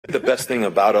The best thing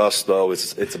about us, though,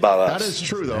 is it's about us. That is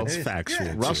true, though. That's factual.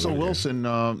 Yeah, Russell Wilson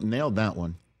nailed that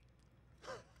one.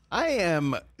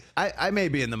 I may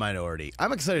be in the minority.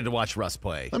 I'm excited to watch Russ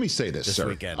play. Let me say this, sir.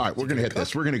 Weekend. All right, we're going to hit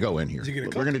this. We're going to go in here. We're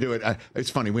going to do it. It's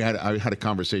funny. I had a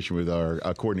conversation with our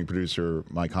coordinating producer,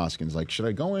 Mike Hoskins. Like, should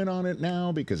I go in on it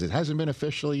now because it hasn't been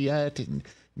official yet, and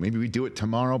maybe we do it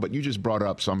tomorrow? But you just brought it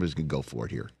up, so I'm just going to go for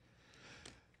it here.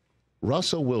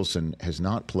 Russell Wilson has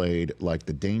not played like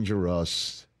the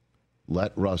dangerous,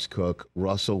 let Russ cook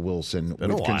Russell Wilson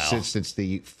with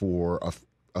consistency for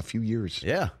a few years.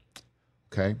 Yeah.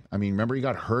 Okay. I mean, remember he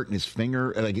got hurt in his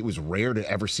finger? Like, it was rare to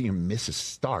ever see him miss a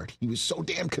start. He was so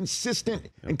damn consistent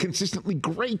and consistently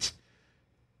great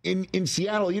in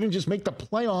Seattle. He didn't just make the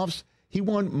playoffs. He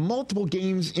won multiple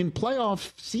games in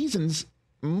playoff seasons,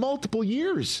 multiple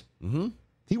years. Mm-hmm.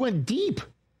 He went deep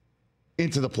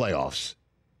into the playoffs.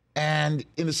 And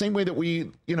in the same way that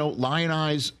we,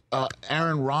 lionize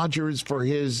Aaron Rodgers for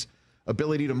his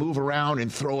ability to move around and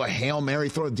throw a Hail Mary,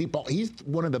 throw a deep ball. He's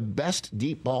one of the best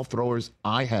deep ball throwers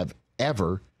I have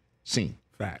ever seen.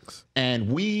 Facts.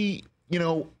 And we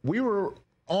were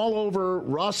all over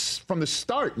Russ from the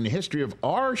start in the history of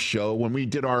our show when we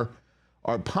did our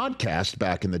podcast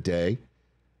back in the day.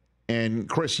 And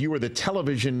Chris, you were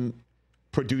the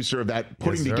producer of that,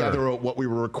 putting together what we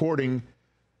were recording,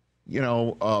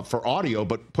 for audio,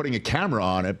 but putting a camera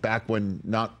on it back when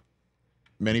not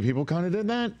many people kind of did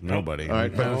that. Nobody. All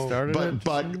right,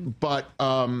 but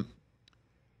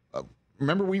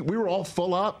remember we were all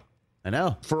full up. I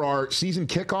know. For our season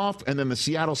kickoff, and then the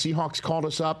Seattle Seahawks called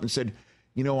us up and said,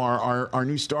 our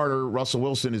new starter Russell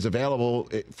Wilson is available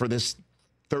for this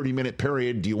 30-minute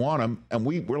period. Do you want him? And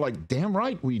we're like, damn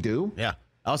right we do. Yeah.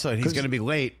 Also, he's going to be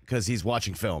late because he's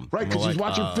watching film. Right, because he's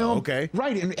watching film. Okay.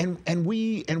 Right, and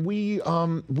we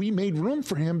made room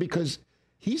for him because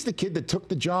he's the kid that took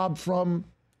the job from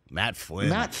Matt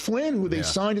Flynn, who they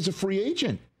signed as a free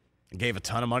agent. And gave a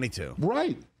ton of money to.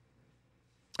 Right.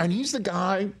 And he's the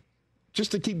guy,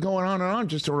 just to keep going on and on,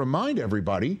 just to remind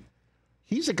everybody,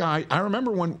 he's a guy. I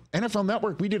remember when NFL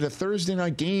Network, we did a Thursday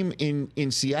night game in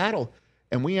Seattle,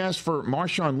 and we asked for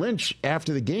Marshawn Lynch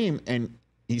after the game, and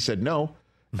he said no.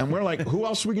 And we're like, who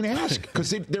else are we going to ask?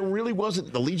 Because there really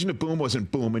wasn't, the Legion of Boom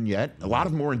wasn't booming yet. A lot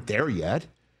of them weren't there yet.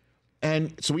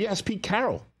 And so we asked Pete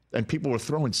Carroll, and people were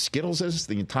throwing Skittles at us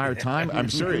the entire time. I'm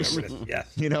serious.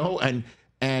 Yes.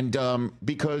 And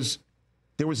because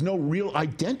there was no real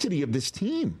identity of this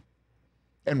team.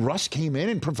 And Russ came in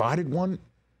and provided one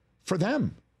for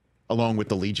them, along with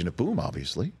the Legion of Boom,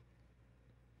 obviously.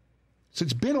 So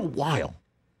it's been a while.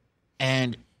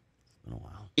 And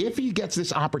if he gets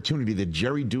this opportunity that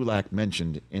Jerry Dulac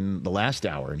mentioned in the last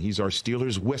hour, and he's our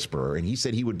Steelers whisperer, and he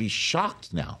said he would be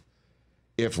shocked now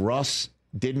if Russ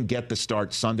didn't get the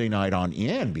start Sunday night on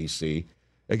NBC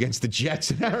against the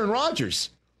Jets and Aaron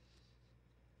Rodgers.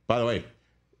 By the way,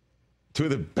 two of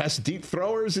the best deep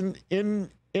throwers in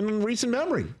recent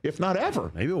memory, if not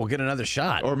ever. Maybe we'll get another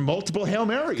shot. Or multiple Hail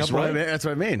Marys, right? That's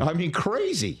what I mean. I mean,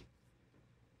 crazy.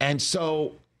 And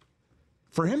so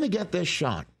for him to get this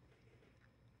shot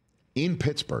in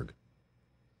Pittsburgh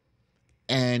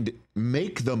and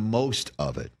make the most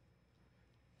of it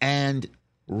and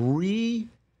rekindle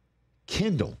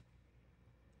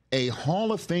a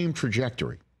Hall of Fame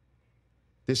trajectory.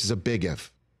 This is a big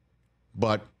if.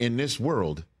 But in this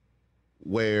world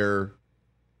where,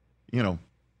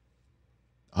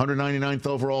 199th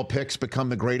overall picks become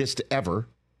the greatest ever,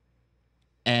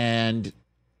 and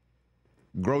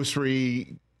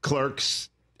grocery clerks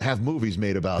have movies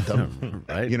made about them.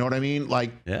 Right. You know what I mean?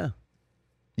 Like, yeah.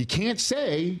 You can't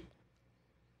say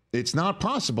it's not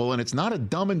possible, and it's not a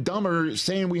Dumb and Dumber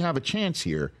saying we have a chance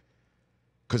here,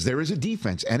 because there is a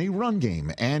defense and a run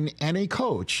game and a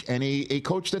coach, and a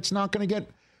coach that's not going to get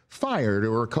fired,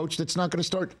 or a coach that's not going to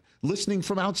start listening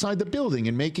from outside the building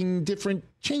and making different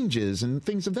changes and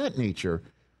things of that nature.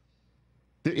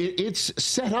 It's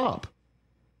set up.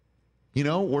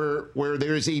 Where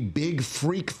there's a big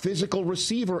freak physical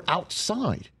receiver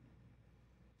outside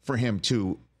for him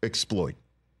to exploit.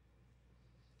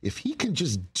 If he can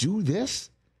just do this,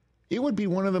 it would be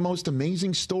one of the most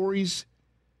amazing stories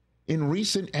in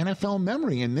recent NFL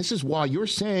memory. And this is why you're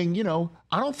saying,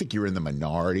 I don't think you're in the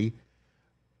minority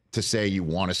to say you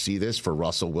want to see this for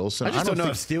Russell Wilson. I just don't know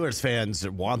if Steelers fans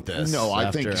want this. No, I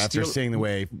think after seeing the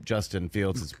way Justin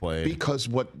Fields has played. Because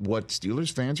what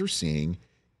Steelers fans are seeing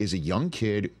is a young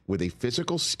kid with a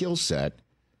physical skill set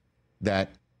that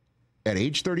at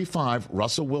age 35,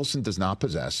 Russell Wilson does not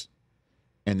possess.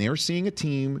 And they're seeing a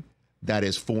team that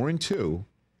is 4-2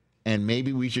 And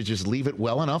maybe we should just leave it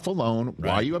well enough alone. Right.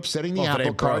 Why are you upsetting the Well, if it apple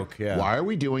ain't cart? broke, yeah. Why are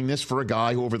we doing this for a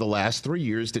guy who over the last 3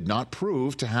 years did not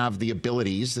prove to have the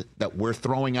abilities that we're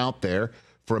throwing out there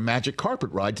for a magic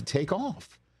carpet ride to take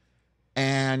off?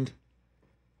 And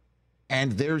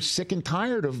they're sick and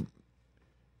tired of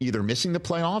either missing the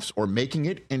playoffs or making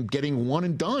it and getting one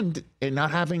and done and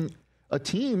not having a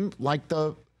team like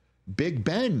the Big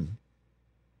Ben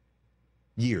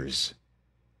years,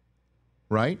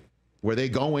 right? Where they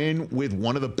go in with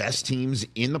one of the best teams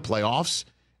in the playoffs,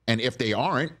 and if they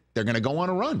aren't, they're going to go on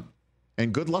a run.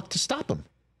 And good luck to stop them.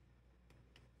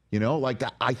 You know, like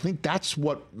that. I think that's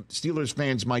what Steelers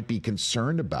fans might be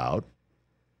concerned about.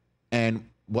 And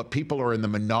what people are in the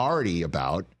minority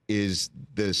about is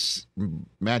this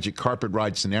magic carpet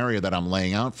ride scenario that I'm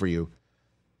laying out for you.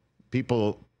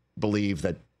 People believe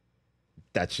that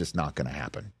that's just not going to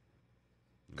happen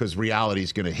because reality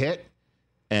is going to hit,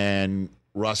 and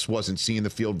Russ wasn't seeing the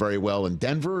field very well in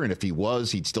Denver, and if he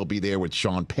was, he'd still be there with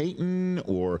Sean Payton,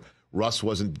 or Russ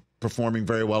wasn't performing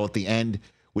very well at the end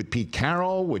with Pete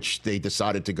Carroll, which they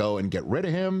decided to go and get rid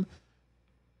of him.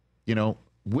 You know,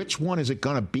 which one is it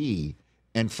going to be?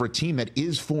 And for a team that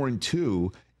is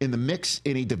 4-2 in the mix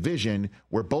in a division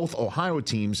where both Ohio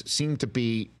teams seem to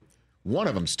be, one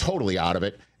of them's totally out of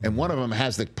it, and one of them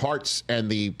has the parts and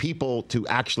the people to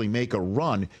actually make a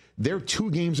run, they're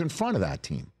 2 games in front of that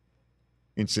team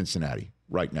in Cincinnati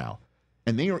right now.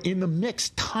 And they are in the mix,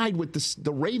 tied with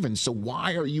the Ravens. So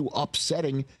why are you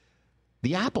upsetting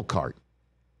the apple cart?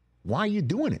 Why are you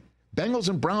doing it? Bengals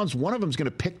and Browns, one of them's going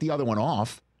to pick the other one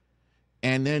off.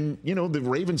 And then, you know, the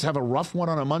Ravens have a rough one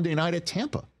on a Monday night at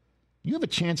Tampa. You have a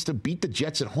chance to beat the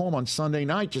Jets at home on Sunday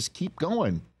night. Just keep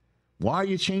going. Why are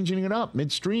you changing it up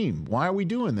midstream? Why are we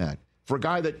doing that? For a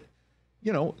guy that,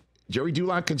 you know, Jerry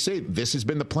Dulac can say this has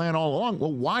been the plan all along.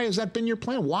 Well, why has that been your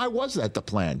plan? Why was that the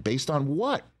plan? Based on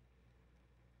what?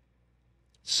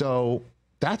 So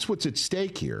that's what's at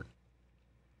stake here.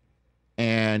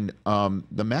 And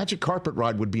the magic carpet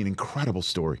ride would be an incredible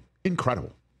story.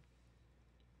 Incredible.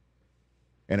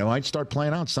 And it might start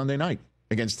playing out Sunday night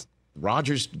against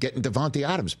Rodgers getting Devontae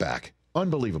Adams back.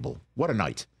 Unbelievable. What a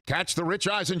night. Catch the Rich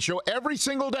Eisen Show every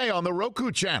single day on the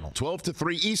Roku Channel, 12 to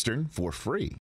 3 Eastern, for free.